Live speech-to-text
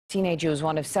Teenager was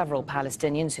one of several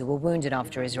Palestinians who were wounded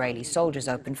after Israeli soldiers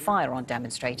opened fire on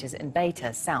demonstrators in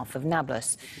Beita, south of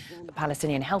Nablus. The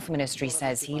Palestinian Health Ministry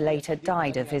says he later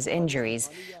died of his injuries.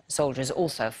 The soldiers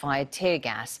also fired tear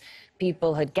gas.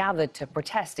 People had gathered to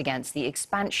protest against the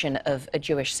expansion of a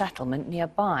Jewish settlement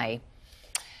nearby.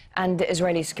 And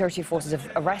Israeli security forces have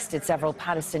arrested several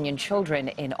Palestinian children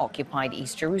in occupied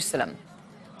East Jerusalem.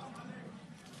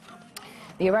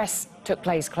 The arrests took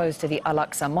place close to the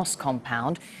Al-Aqsa Mosque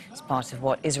compound as part of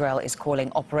what Israel is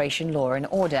calling Operation Law and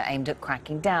Order, aimed at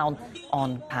cracking down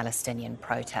on Palestinian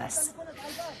protests.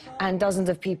 And dozens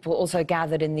of people also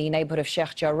gathered in the neighborhood of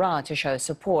Sheikh Jarrah to show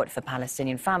support for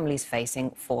Palestinian families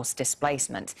facing forced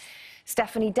displacement.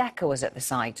 Stephanie Decker was at the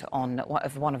site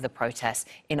of one of the protests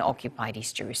in occupied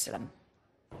East Jerusalem.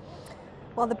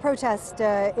 Well, the protest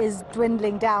is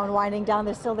dwindling down, winding down.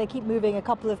 They keep moving a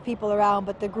couple of people around,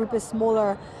 but the group is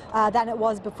smaller than it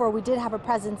was before. We did have a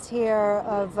presence here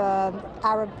of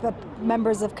Arab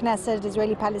members of Knesset,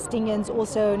 Israeli Palestinians,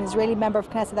 also an Israeli member of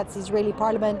Knesset, that's the Israeli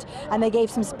parliament, and they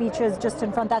gave some speeches just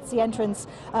in front. That's the entrance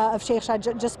of Sheikh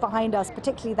Jarrah, just behind us,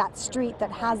 particularly that street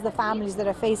that has the families that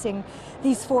are facing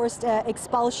these forced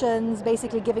expulsions,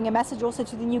 basically giving a message also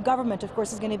to the new government. Of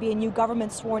course, there's going to be a new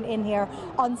government sworn in here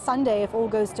on Sunday if all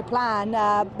goes to plan.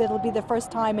 It'll be the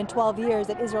first time in 12 years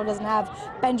that Israel doesn't have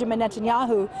Benjamin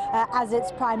Netanyahu as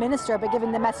its prime minister, but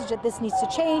giving the message that this needs to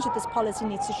change, that this policy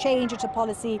needs to change. It's a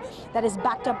policy that is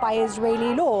backed up by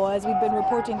Israeli law, as we've been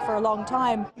reporting for a long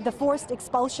time. The forced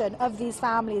expulsion of these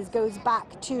families goes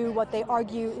back to what they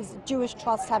argue is Jewish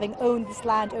trusts having owned this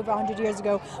land over 100 years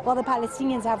ago, while the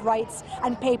Palestinians have rights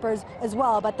and papers as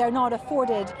well, but they're not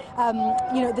afforded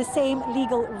the same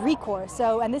legal recourse.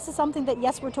 And this is something that,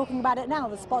 yes, we're talking about it now.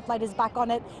 The spotlight is back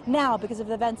on it now because of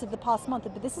the events of the past month,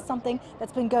 but this is something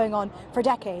that's been going on for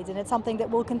decades, and it's something that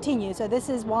will continue. So this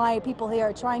is why people here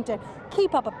are trying to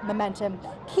keep up momentum,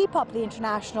 keep up the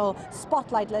international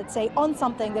spotlight, let's say, on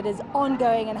something that is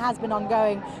ongoing and has been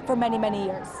ongoing for many, many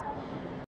years.